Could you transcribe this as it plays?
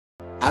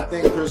I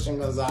think Christian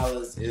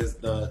Gonzalez is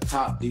the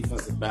top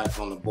defensive back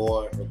on the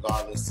board,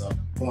 regardless of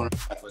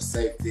cornerback or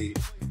safety.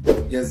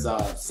 His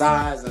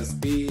size and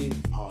speed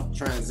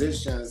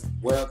transitions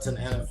well to the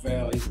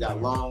NFL. He's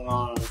got long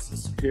arms, a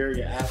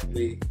superior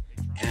athlete,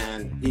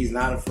 and he's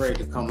not afraid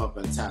to come up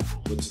and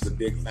tackle, which is a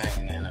big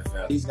thing in the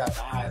NFL. He's got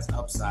the highest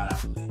upside, I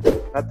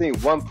believe. I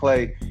think one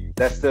play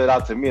that stood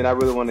out to me, and I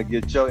really want to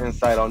get your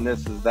insight on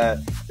this, is that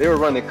they were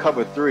running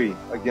cover 3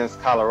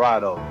 against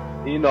Colorado.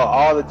 And you know,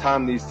 all the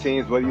time these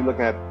teams, whether you're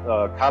looking at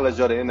college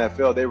or the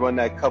NFL, they run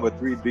that cover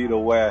 3 beater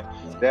where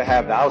they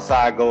have the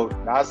outside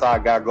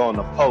guy go on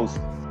the post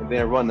and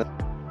then run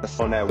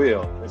on that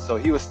wheel. And so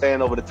he was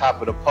staying over the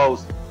top of the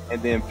post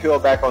and then peel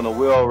back on the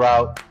wheel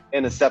route,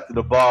 intercepted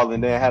the ball,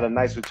 and then had a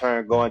nice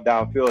return going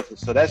downfield.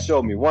 So that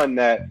showed me, one,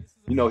 that,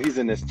 you know, he's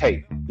in this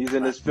tape. He's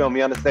in this film.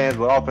 He understands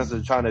what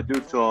offenses are trying to do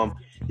to him.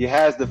 He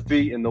has the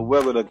feet and the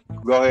will to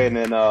go ahead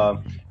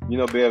and, you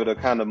know, be able to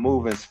kind of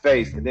move in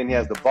space. And then he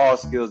has the ball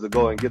skills to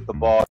go and get the ball.